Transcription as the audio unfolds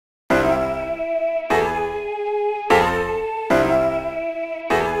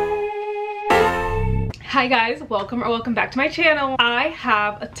Hi guys, welcome back to my channel. I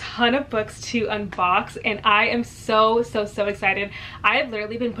have a ton of books to unbox and I am so excited. I have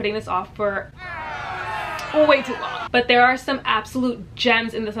literally been putting this off for way too long, but there are some absolute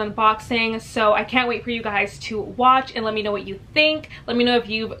gems in this unboxing, so I can't wait for you guys to watch and let me know what you think. Let me know if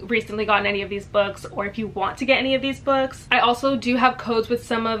you've recently gotten any of these books or if you want to get any of these books. I also do have codes with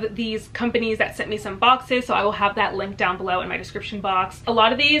some of these companies that sent me some boxes, so I will have that link down below in my description box. A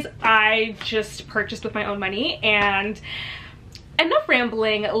lot of these I just purchased with my own money, and enough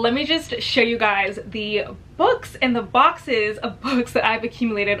rambling, let me just show you guys the books and the boxes of books that I've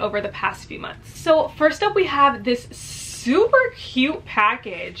accumulated over the past few months. So first up we have this super cute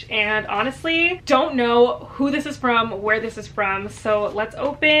package, and honestly don't know who this is from, where this is from, so let's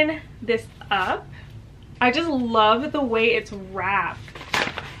open this up. I just love the way it's wrapped.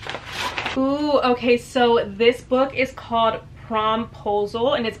 Ooh, okay, so this book is called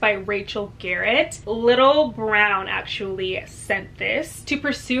Promposal and it's by Rachel Garrett. Little Brown actually sent this. To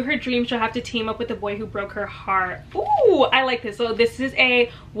pursue her dream, she'll have to team up with the boy who broke her heart. Ooh, I like this. So this is a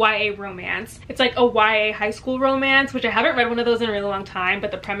YA romance. It's like a YA high school romance, which I haven't read one of those in a really long time,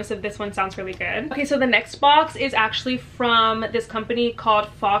 but the premise of this one sounds really good. Okay, so the next box is actually from this company called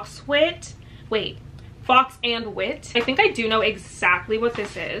Fox and Wit. I think I do know exactly what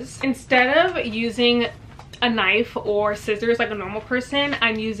this is. Instead of using a knife or scissors like a normal person,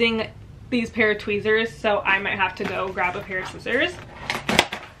 I'm using these pair of tweezers, so I might have to go grab a pair of scissors.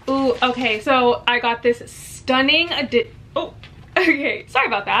 Ooh, okay, so I got this stunning sorry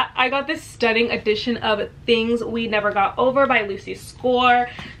about that. I got this stunning edition of Things We Never Got Over by Lucy Score.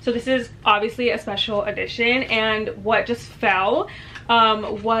 So this is obviously a special edition, and what just fell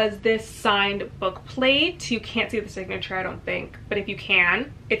was this signed book plate. You can't see the signature, I don't think, but if you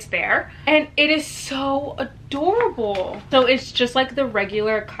can, it's there. And it is so adorable. So it's just like the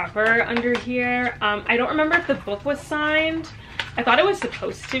regular cover under here. I don't remember if the book was signed. I thought it was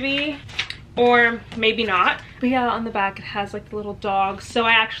supposed to be, or maybe not. But yeah, on the back it has like the little dog. So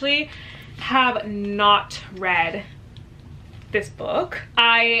I actually have not read this book.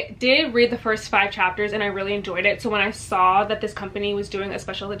 I did read the first 5 chapters and I really enjoyed it. So when I saw that this company was doing a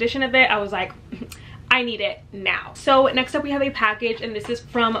special edition of it, I was like, I need it now. So next up we have a package, and this is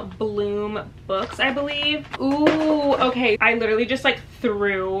from Bloom Books, I believe. Ooh, okay. I literally just like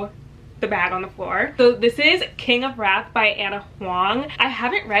threw the bag on the floor. So this is King of Wrath by Anna Huang. I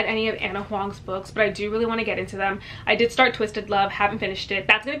haven't read any of Anna Huang's books, but I do really want to get into them. I did start Twisted Love, haven't finished it.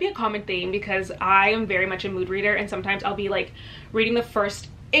 That's gonna be a common theme because I am very much a mood reader, and sometimes I'll be like reading the first,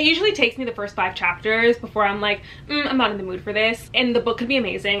 it usually takes me the first 5 chapters before I'm like, I'm not in the mood for this. And the book could be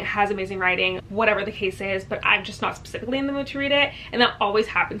amazing, has amazing writing, whatever the case is, but I'm just not specifically in the mood to read it. And that always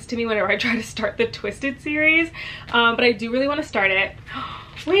happens to me whenever I try to start the Twisted series. But I do really want to start it.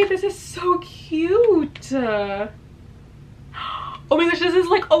 Wait, this is so cute. Oh my gosh, this is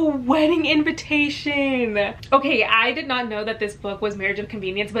like a wedding invitation. Okay, I did not know that this book was Marriage of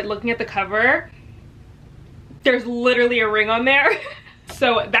Convenience, but looking at the cover, there's literally a ring on there.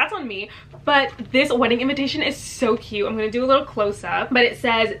 So that's on me. But this wedding invitation is so cute. I'm gonna do a little close-up, but it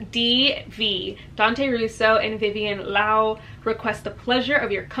says, DV, Dante Russo and Vivian Lau request the pleasure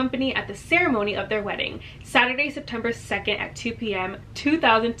of your company at the ceremony of their wedding, Saturday, September 2nd at 2 p.m.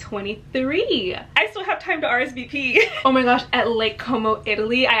 2023. I still have time to RSVP. Oh my gosh, at Lake Como,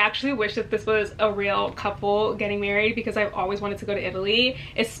 Italy. I actually wish that this was a real couple getting married because I've always wanted to go to Italy,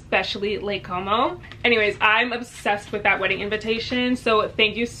 especially Lake Como. Anyways, I'm obsessed with that wedding invitation, so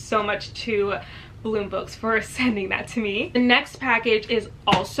thank you so much to Bloom Books for sending that to me. The next package is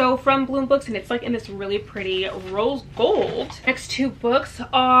also from Bloom Books, and it's like in this really pretty rose gold. Next 2 books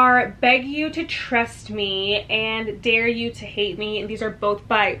are Beg You to Trust Me and Dare You to Hate Me, and these are both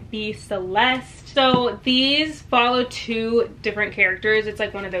by B. Celeste. So these follow 2 different characters. It's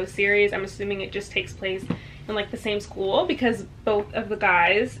like one of those series. I'm assuming it just takes place in like the same school because both of the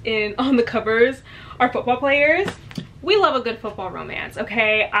guys on the covers are football players. We love a good football romance,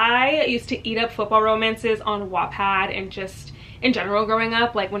 okay? I used to eat up football romances on Wattpad and just in general growing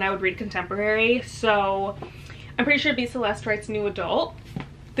up, like when I would read contemporary. So I'm pretty sure B. Celeste writes new adult.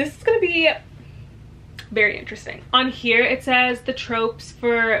 This is gonna be very interesting. On here it says the tropes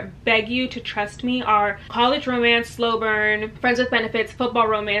for Beg You to Trust Me are college romance, slow burn, friends with benefits, football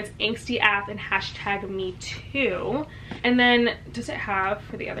romance, angsty app, and hashtag me too. And then does it have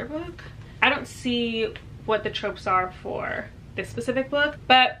for the other book? I don't see what the tropes are for this specific book,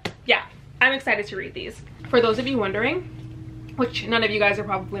 but yeah, I'm excited to read these. For those of you wondering, which none of you guys are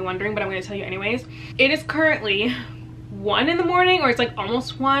probably wondering, but I'm going to tell you anyways, it is currently 1 in the morning, or it's like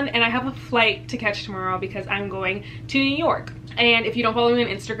almost 1, and I have a flight to catch tomorrow because I'm going to New York. And if you don't follow me on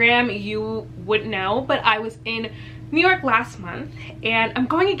Instagram, you would know, but I was in New York last month, and I'm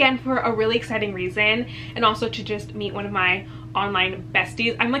going again for a really exciting reason, and also to just meet one of my online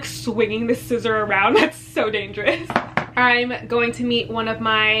besties. I'm like swinging this scissor around. That's so dangerous. I'm going to meet one of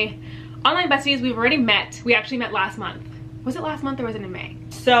my online besties. We've already met. We actually met last month. Was it last month or was it in May?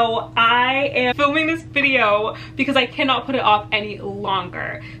 So I am filming this video because I cannot put it off any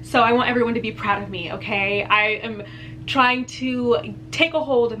longer. So I want everyone to be proud of me, okay? I am trying to take a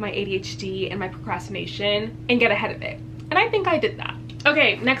hold of my ADHD and my procrastination and get ahead of it. And I think I did that.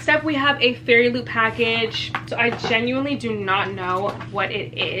 Okay, next up we have a Fairyloot package. So I genuinely do not know what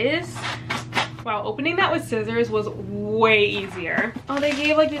it is. Wow, opening that with scissors was way easier. Oh, they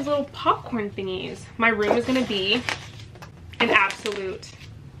gave like these little popcorn thingies. My room is gonna be an absolute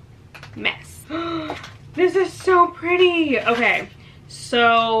mess. This is so pretty. Okay,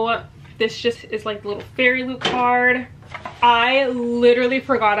 so this just is like the little Fairyloot card. I literally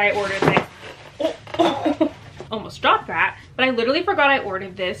forgot I ordered this. Oh. Almost dropped that, but I literally forgot I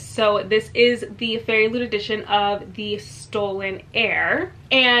ordered this. So this is the Fairyloot edition of the Stolen Heir,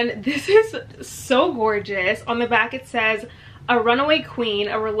 and this is so gorgeous. On the back it says, a runaway queen,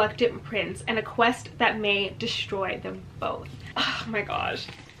 a reluctant prince, and a quest that may destroy them both. Oh my gosh.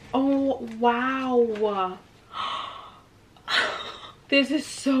 Oh wow. This is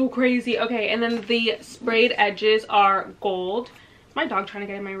so crazy. Okay, and then the sprayed edges are gold. Is my dog trying to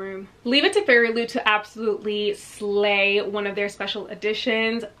get in my room? Leave it to Fairyloot to absolutely slay one of their special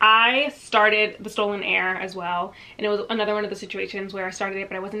editions. I started the Stolen Heir as well, and it was another one of the situations where I started it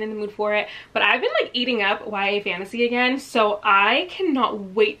but I wasn't in the mood for it. But I've been like eating up YA fantasy again, so I cannot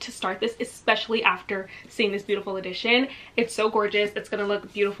wait to start this, especially after seeing this beautiful edition. It's so gorgeous. It's gonna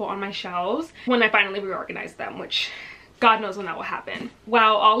look beautiful on my shelves when I finally reorganize them, which God knows when that will happen.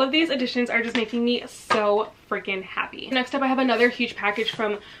 Wow, all of these editions are just making me so freaking happy. Next up, I have another huge package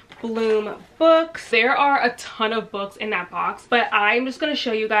from Bloom Books. There are a ton of books in that box, but I'm just gonna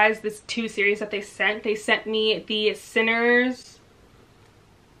show you guys this 2 series that they sent. They sent me the Sinners.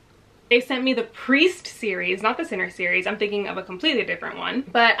 They sent me the Priest series, not the Sinner series. I'm thinking of a completely different one.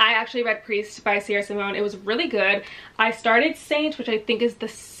 But I actually read Priest by Sierra Simone. It was really good. I started Saint, which I think is the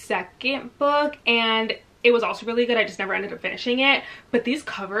 2nd book, and it was also really good. I just never ended up finishing it. But these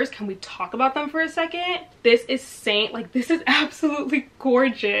covers, can we talk about them for a second? This is Saint. Like, this is absolutely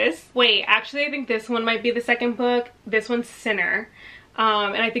gorgeous. Wait, actually, I think this one might be the 2nd book. This one's Sinner.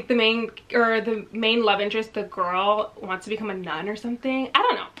 And I think the main love interest, the girl, wants to become a nun or something. I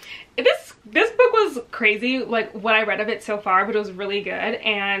don't know. This book was crazy, like what I read of it so far, but it was really good.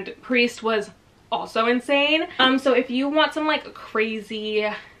 And Priest was also insane. So if you want some like crazy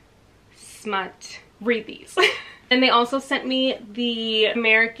smut, read these. And they also sent me the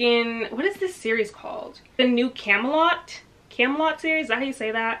American, what is this series called? The new Camelot series, is that how you say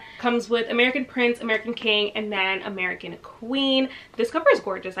that? Comes with American Prince, American King, and then American Queen. This cover is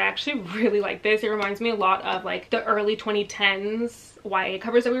gorgeous. I actually really like this. It reminds me a lot of like the early 2010s YA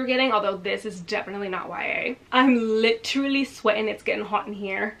covers that we were getting, although this is definitely not YA. I'm literally sweating. It's getting hot in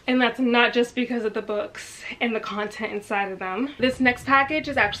here, and that's not just because of the books and the content inside of them. This next package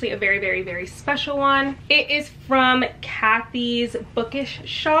is actually a very, very, very special one. It is from Kathy's Bookish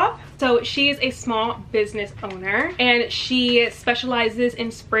Shop. So she is a small business owner, and she specializes in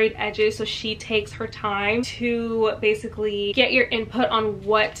sprayed edges. So she takes her time to basically get your input on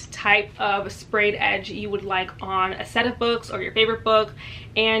what type of sprayed edge you would like on a set of books or your favorite book,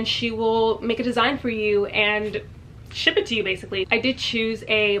 and she will make a design for you and ship it to you basically. I did choose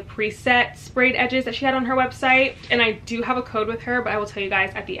a preset sprayed edges that she had on her website, and I do have a code with her, but I will tell you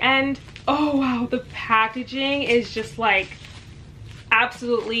guys at the end. Oh wow, the packaging is just like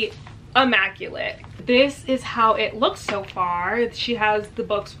absolutely immaculate. This is how it looks so far. She has the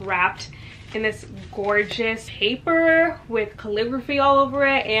books wrapped in this gorgeous paper with calligraphy all over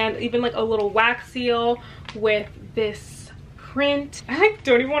it, and even like a little wax seal with this print. I like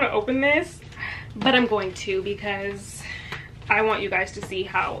don't even want to open this, but I'm going to because I want you guys to see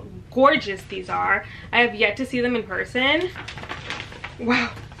how gorgeous these are. I have yet to see them in person.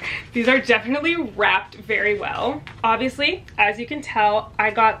 Wow, these are definitely wrapped very well. Obviously, as you can tell,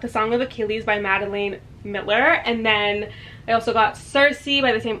 I got The Song of Achilles by Madeleine Miller, and then I also got Circe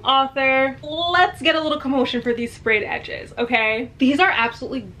by the same author. Let's get a little commotion for these sprayed edges, okay? These are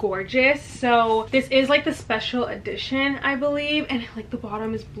absolutely gorgeous. So this is like the special edition, I believe, and like the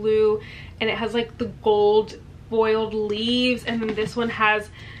bottom is blue, and it has like the gold foiled leaves, and then this one has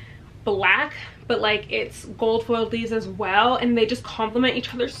black, but like it's gold foiled leaves as well, and they just complement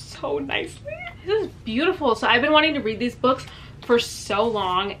each other so nicely. This is beautiful. So I've been wanting to read these books for so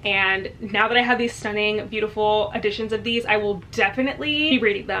long, and now that I have these stunning, beautiful editions of these, I will definitely be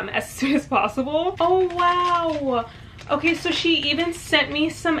reading them as soon as possible. Oh wow. Okay, so she even sent me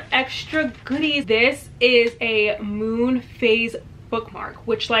some extra goodies. This is a moon phase bookmark,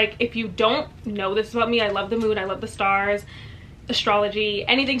 which, like, if you don't know this about me, I love the moon, I love the stars, astrology,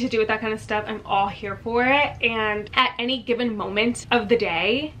 anything to do with that kind of stuff, I'm all here for it. And at any given moment of the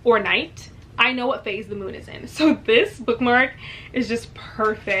day or night, I know what phase the moon is in. So this bookmark is just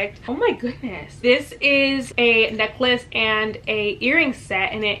perfect. Oh my goodness. This is a necklace and a earring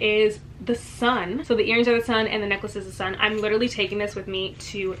set, and it is the sun. So the earrings are the sun and the necklace is the sun. I'm literally taking this with me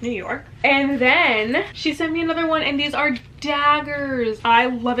to New York. And then she sent me another one, and these are daggers. I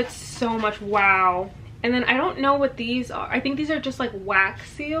love it so much. Wow. And then I don't know what these are. I think these are just like wax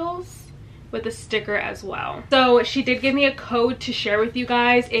seals with a sticker as well. So she did give me a code to share with you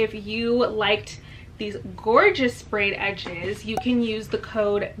guys. If you liked these gorgeous sprayed edges, you can use the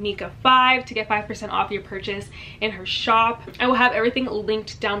code Mika5 to get 5% off your purchase in her shop. I will have everything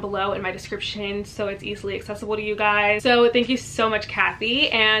linked down below in my description so it's easily accessible to you guys. So thank you so much, Kathy,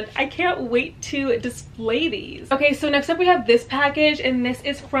 and I can't wait to display these. Okay, so next up we have this package, and this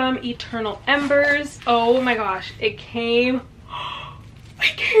is from Eternal Embers. Oh my gosh, it came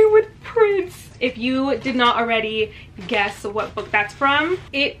with prints. If you did not already guess what book that's from,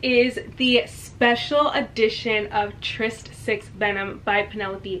 it is the special edition of Trist 6 Venom by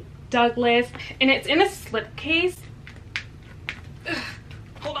Penelope Douglas, and it's in a slipcase.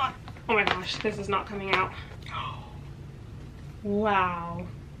 Hold on. Oh my gosh, this is not coming out. Wow.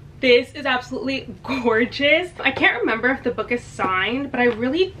 This is absolutely gorgeous. I can't remember if the book is signed, but I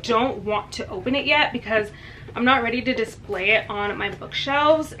really don't want to open it yet because I'm not ready to display it on my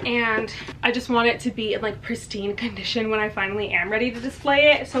bookshelves, and I just want it to be in like pristine condition when I finally am ready to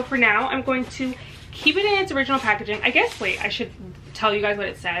display it. So for now, I'm going to keep it in its original packaging. I guess, wait, I should tell you guys what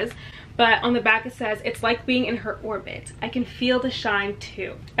it says. But on the back it says, "It's like being in her orbit. I can feel the shine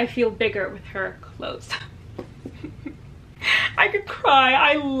too. I feel bigger with her close." I could cry.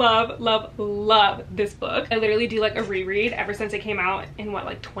 I love this book. I literally do like a reread ever since it came out in what,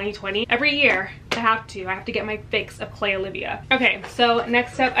 like 2020. Every year I have to get my fix of Clay Olivia. Okay, so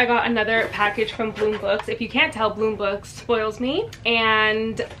next up I got another package from Bloom Books. If you can't tell, Bloom Books spoils me,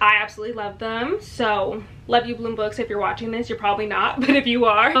 and I absolutely love them. So love you, Bloom Books. If you're watching this, you're probably not, but if you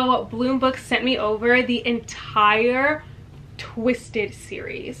are. So Bloom Books sent me over the entire Twisted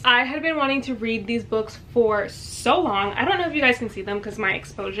series. I had been wanting to read these books for so long. I don't know if you guys can see them because my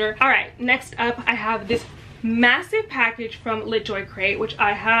exposure. All right, next up I have this massive package from owlcrate, which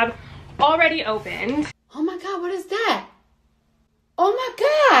I have already opened. Oh my god, what is that? Oh my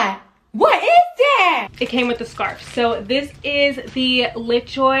god, what is that? It came with the scarf. So this is the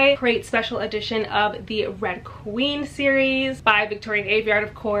owlcrate special edition of the Red Queen series by Victorian Aveyard,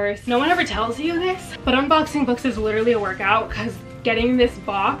 of course. No one ever tells you this, but unboxing books is literally a workout because getting this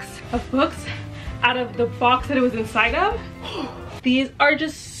box of books out of the box that it was inside of, these are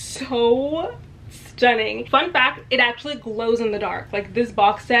just so stunning. Fun fact, it actually glows in the dark. Like, this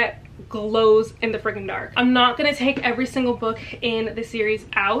box set glows in the freaking dark. I'm not gonna take every single book in the series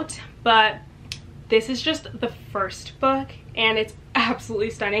out, but this is just the first book and it's absolutely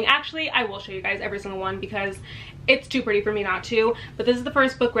stunning. Actually, I will show you guys every single one because it's too pretty for me not to. But this is the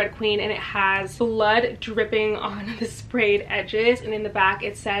first book, Red Queen, and it has blood dripping on the sprayed edges, and in the back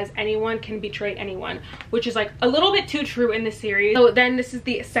it says anyone can betray anyone, which is like a little bit too true in the series. So then this is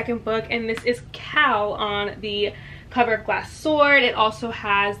the second book, and this is Cal on the cover of Glass Sword. It also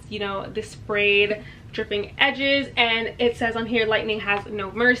has, you know, the sprayed dripping edges, and it says on here, lightning has no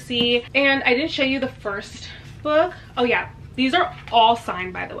mercy. And I didn't show you the first book. Oh yeah, these are all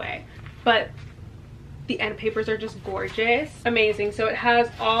signed, by the way, but the end papers are just gorgeous. Amazing. So it has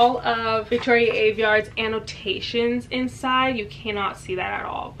all of Victoria Aveyard's annotations inside. You cannot see that at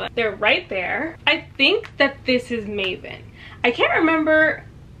all, but they're right there. I think that this is Maven. I can't remember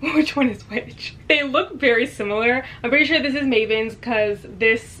which one is which. They look very similar. I'm pretty sure this is Maven's because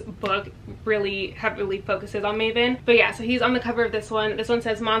this book really heavily focuses on Maven. But yeah, so he's on the cover of this one. This one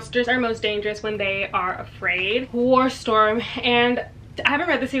says, monsters are most dangerous when they are afraid. War Storm. And I haven't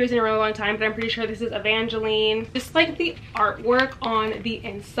read the series in a really long time, but I'm pretty sure this is Evangeline. Just like the artwork on the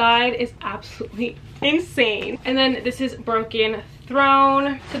inside is absolutely insane. And then this is Broken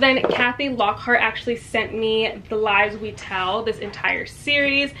Throne. So then Kathy Lockhart actually sent me The Lives We Tell, this entire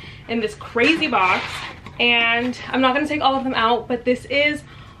series, in this crazy box. And I'm not going to take all of them out, but this is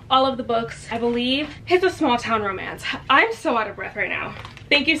all of the books. I believe it's a small town romance. I'm so out of breath right now.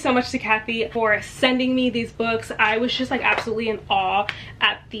 Thank you so much to Kathy for sending me these books. I was just like absolutely in awe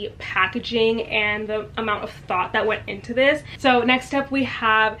at the packaging and the amount of thought that went into this. So next up we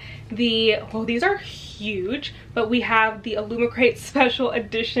have the, well, these are huge, but we have the illumicrate special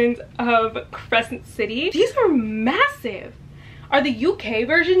editions of Crescent City. These are massive. Are the UK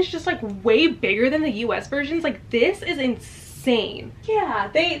versions just like way bigger than the US versions? Like, this is insane. Yeah,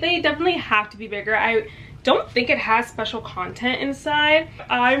 they definitely have to be bigger. I don't think it has special content inside.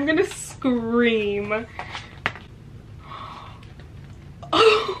 I'm gonna scream.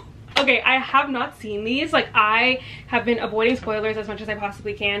 Okay, I have not seen these. Like, I have been avoiding spoilers as much as I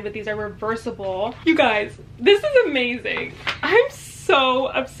possibly can, but these are reversible. You guys, this is amazing. I'm so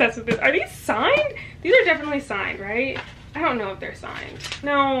obsessed with this. Are these signed? These are definitely signed, right? I don't know if they're signed.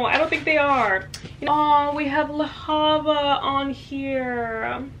 No, I don't think they are. Oh, we have La Hava on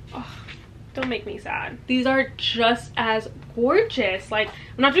here. Oh, don't make me sad. These are just as gorgeous. Like,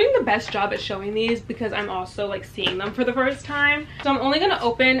 I'm not doing the best job at showing these because I'm also like seeing them for the first time. So I'm only gonna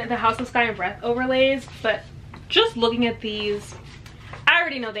open the House of Sky and Breath overlays, but just looking at these, I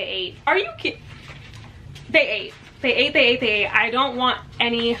already know they ate. Are you kidding? They ate. They ate. I don't want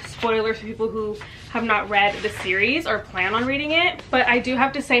any spoilers for people who have not read the series or plan on reading it, but I do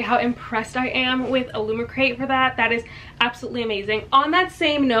have to say how impressed I am with illumicrate for that. That is absolutely amazing. On that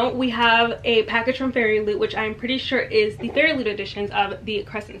same note, we have a package from Fairyloot, which I'm pretty sure is the Fairyloot editions of the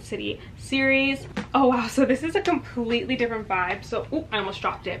Crescent City series. Oh wow, so this is a completely different vibe. So, ooh, I almost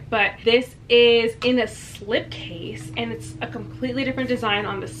dropped it, but this is in a slipcase and it's a completely different design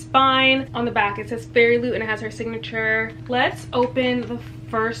on the spine. On the back it says Fairyloot and it has her signature. Let's open the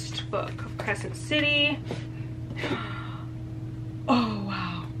first book of Crescent City. Oh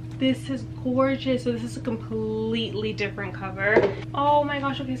wow, this is gorgeous. So this is a completely different cover. Oh my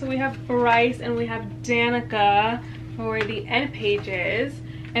gosh. Okay, so we have Bryce and we have Danica for the end pages,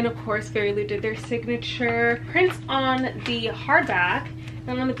 and of course Fairyloot did their signature prints on the hardback,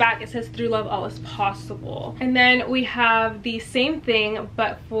 and on the back it says through love all is possible. And then we have the same thing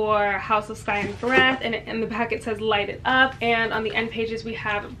but for House of Sky and Breath, and in the back it says light it up, and on the end pages we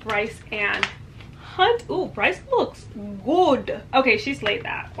have Bryce and Hunt. Ooh, Bryce looks good. Okay, she slayed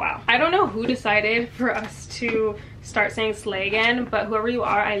that. Wow. I don't know who decided for us to start saying slay again, but whoever you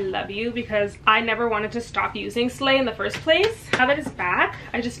are, I love you, because I never wanted to stop using slay in the first place. Now that it's back,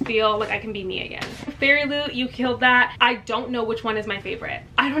 I just feel like I can be me again. Fairyloot, you killed that. I don't know which one is my favorite.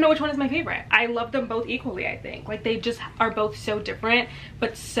 I don't know which one is my favorite. I love them both equally, I think. Like, they just are both so different,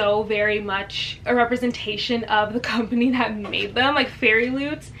 but so very much a representation of the company that made them. Like,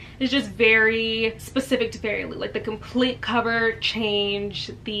 Fairyloot is just very specific to Fairyloot. Like, the complete cover change,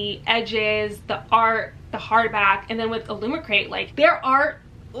 the edges, the art, the hardback, and then with illumicrate, like, their art,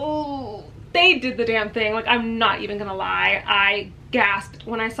 oh, they did the damn thing. Like, I'm not even gonna lie, I gasped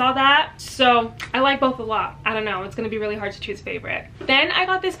when I saw that. So I like both a lot. I don't know, it's gonna be really hard to choose favorite. Then I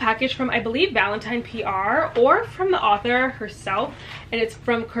got this package from, I believe, Valentine PR or from the author herself, and it's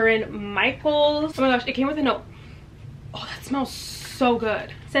from Corinne Michaels. Oh my gosh, it came with a note. Oh, that smells so good.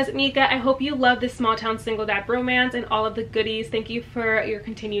 It says, Mika, I hope you love this small town single dad romance and all of the goodies. Thank you for your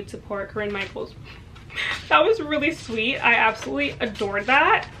continued support, Corinne Michaels. That was really sweet. I absolutely adored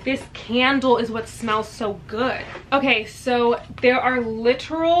that. This candle is what smells so good. Okay, so there are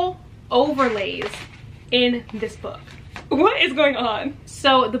literal overlays in this book. What is going on?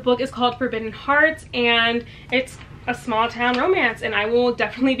 So the book is called Forbidden Hearts, and it's a small town romance, and I will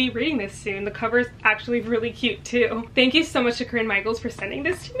definitely be reading this soon. The cover is actually really cute too. Thank you so much to Corinne Michaels for sending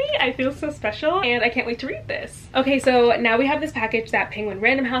this to me. I feel so special and I can't wait to read this. Okay, so now we have this package that Penguin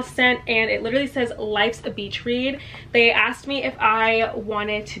Random House sent, and it literally says Life's a Beach Read. They asked me if I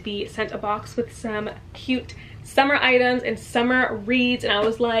wanted to be sent a box with some cute summer items and summer reads, and I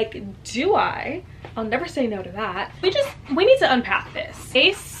was like, do I? I'll never say no to that. We need to unpack this.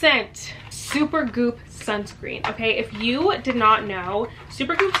 They sent Super Goop sunscreen. Okay, if you did not know,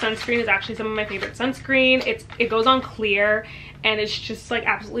 Super Goop sunscreen is actually some of my favorite sunscreen. It goes on clear and it's just like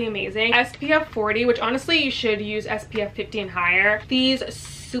absolutely amazing. SPF 40, which honestly you should use SPF 50 and higher. These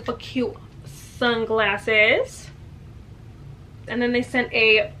super cute sunglasses, and then they sent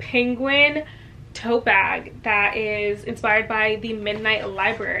a penguin tote bag that is inspired by the Midnight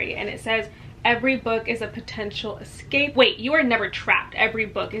Library, and it says every book is a potential escape. Wait, you are never trapped. Every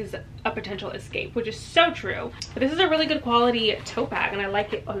book is a potential escape, which is so true. But this is a really good quality tote bag and I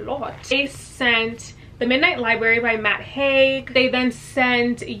like it a lot. They sent The Midnight Library by Matt Haig. They then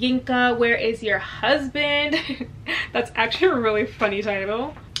sent Yinka, Where Is Your Husband? That's actually a really funny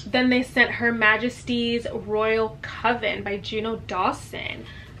title. Then they sent Her Majesty's Royal Coven by Juno Dawson.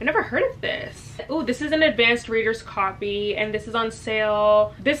 I never heard of this. Oh, this is an advanced reader's copy, and this is on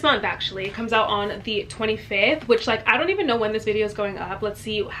sale this month. Actually, it comes out on the 25th, which, like, I don't even know when this video is going up. Let's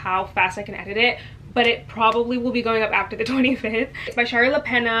see how fast I can edit it, but it probably will be going up after the 25th. It's by Shari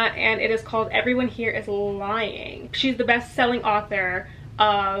LaPena, and it is called Everyone Here Is Lying. She's the best-selling author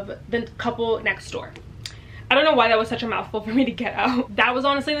of The Couple Next Door. I don't know why that was such a mouthful for me to get out. That was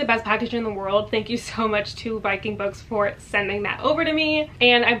honestly the best package in the world. Thank you so much to Viking Books for sending that over to me.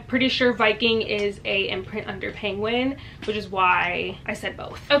 And I'm pretty sure Viking is a imprint under Penguin, which is why I said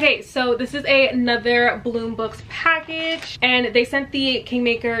both. Okay, so this is another Bloom Books package, and they sent the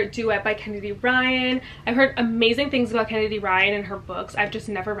Kingmaker Duet by Kennedy Ryan. I've heard amazing things about Kennedy Ryan and her books. I've just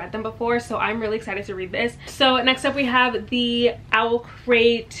never read them before, so I'm really excited to read this. So next up we have the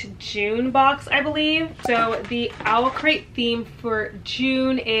owlcrate June box, I believe. So the owlcrate theme for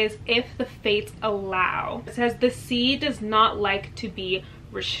June is If the Fates Allow. It says the sea does not like to be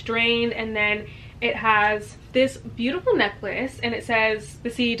restrained, and then it has this beautiful necklace, and it says the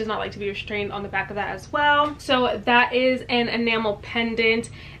sea does not like to be restrained on the back of that as well. So that is an enamel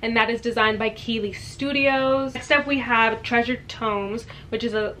pendant, and that is designed by Keeley Studios. Next up we have Treasured Tomes, which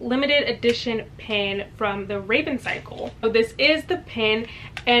is a limited edition pin from the Raven Cycle. So this is the pin,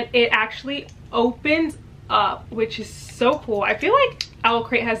 and it actually opens up, which is so cool. I feel like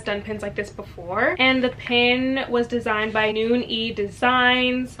owlcrate has done pins like this before, and the pin was designed by Noon E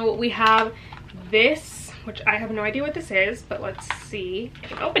Designs. So we have this, which I have no idea what this is, but let's see. I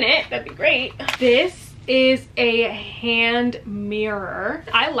can open it, that'd be great. This is a hand mirror.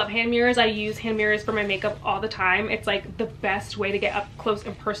 I love hand mirrors. I use hand mirrors for my makeup all the time. It's like the best way to get up close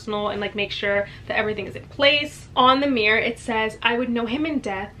and personal and like make sure that everything is in place. On the mirror it says, I would know him in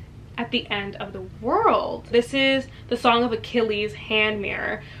death at the end of the world. This is the Song of Achilles hand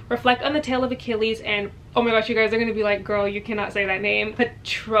mirror. Reflect on the tale of Achilles and, oh my gosh, you guys are gonna be like, girl, you cannot say that name.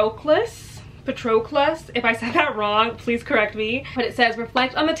 Patroclus, if I said that wrong, please correct me. But it says,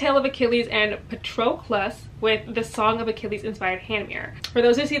 reflect on the tale of Achilles and Patroclus with the Song of Achilles inspired hand mirror. For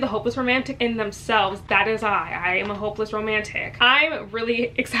those who see the hopeless romantic in themselves, that is I am a hopeless romantic. I'm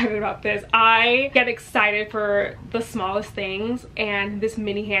really excited about this. I get excited for the smallest things, and this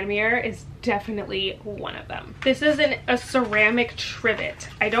mini hand mirror is definitely one of them. This is a ceramic trivet.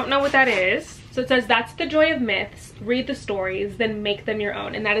 I don't know what that is. So it says, that's the joy of myths. Read the stories, then make them your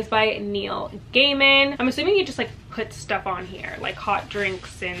own. And that is by Neil Gaiman. I'm assuming you just like put stuff on here, like hot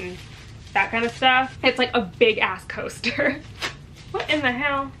drinks and that kind of stuff. It's like a big ass coaster. What in the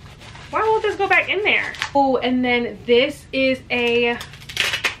hell? Why won't this go back in there? Oh, and then this is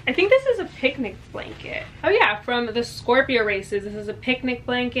I think this is a picnic blanket. Oh yeah, from the Scorpio races, this is a picnic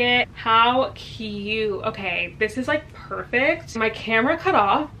blanket. How cute. Okay, this is like perfect. My camera cut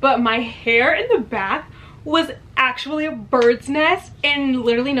off, but my hair in the back was actually a bird's nest, and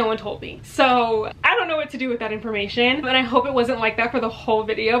literally no one told me. So I don't know what to do with that information, and I hope it wasn't like that for the whole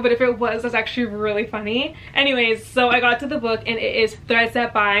video, but if it was, that's actually really funny. Anyways, so I got to the book, and it is Threads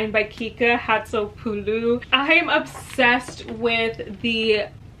That Bind by Kika Hatsopoulou. I am obsessed with the,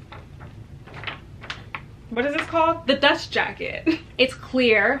 what is this called? The dust jacket. It's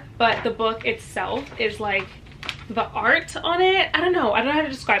clear, but the book itself is like, the art on it, I don't know how to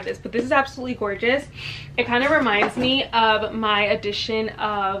describe this, but this is absolutely gorgeous. It kind of reminds me of my edition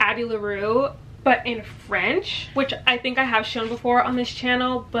of Addie LaRue, but in French, which I think I have shown before on this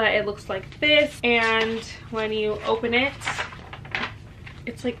channel, but it looks like this. And when you open it,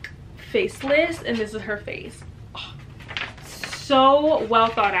 it's like faceless, and this is her face. Oh, so well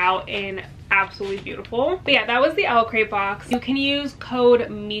thought out and absolutely beautiful. But yeah, that was the owlcrate box. You can use code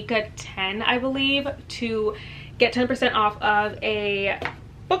Mika10, I believe, to get 10% off of a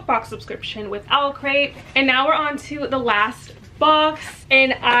book box subscription with owlcrate. And now we're on to the last box,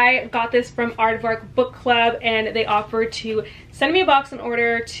 and I got this from Aardvark Book Club, and they offered to send me a box in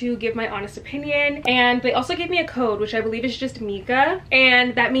order to give my honest opinion, and they also gave me a code, which I believe is just Mika,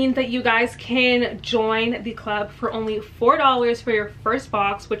 and that means that you guys can join the club for only $4 for your first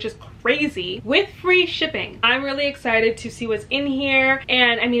box, which is crazy, with free shipping. I'm really excited to see what's in here,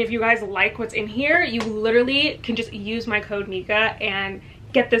 and I mean, if you guys like what's in here, you literally can just use my code Mika and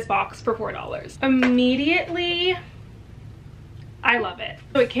get this box for $4 immediately. I love it.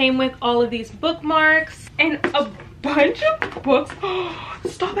 So it came with all of these bookmarks and a bunch of books. Oh,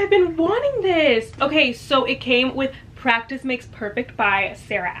 stop, I've been wanting this. Okay, so it came with Practice Makes Perfect by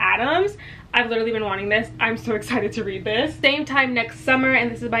Sarah Adams. I've literally been wanting this. I'm so excited to read this. Same Time Next Summer, and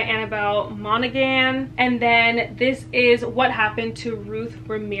this is by Annabelle Monaghan. And then this is What Happened to Ruth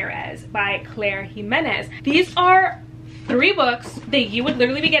Ramirez by Claire Jimenez. These are 3 books that you would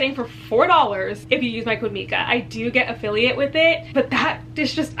literally be getting for $4 if you use my code Mika. I do get affiliate with it, but that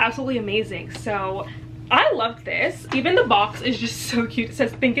is just absolutely amazing. So I loved this. Even the box is just so cute. It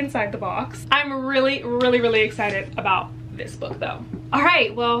says think inside the box. I'm really excited about this book though. All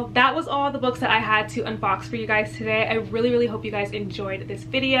right, well, that was all the books that I had to unbox for you guys today. I really hope you guys enjoyed this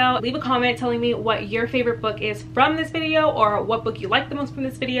video. Leave a comment telling me what your favorite book is from this video or what book you like the most from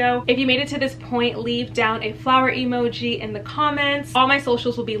this video. If you made it to this point, leave down a flower emoji in the comments. All my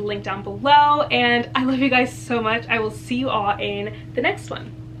socials will be linked down below, and I love you guys so much. I will see you all in the next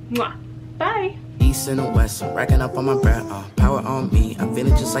one. Mwah. Bye. East and the west, I'm racking up on my breath, power on me, I'm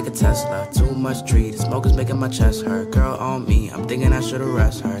feeling just like a Tesla. Too much tree, the smoke is making my chest hurt. Girl on me, I'm thinking I should've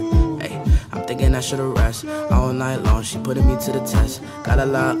rest her. Hey, I'm thinking I should've rest all night long. She putting me to the test, got a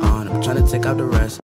lot on, I'm trying to take out the rest.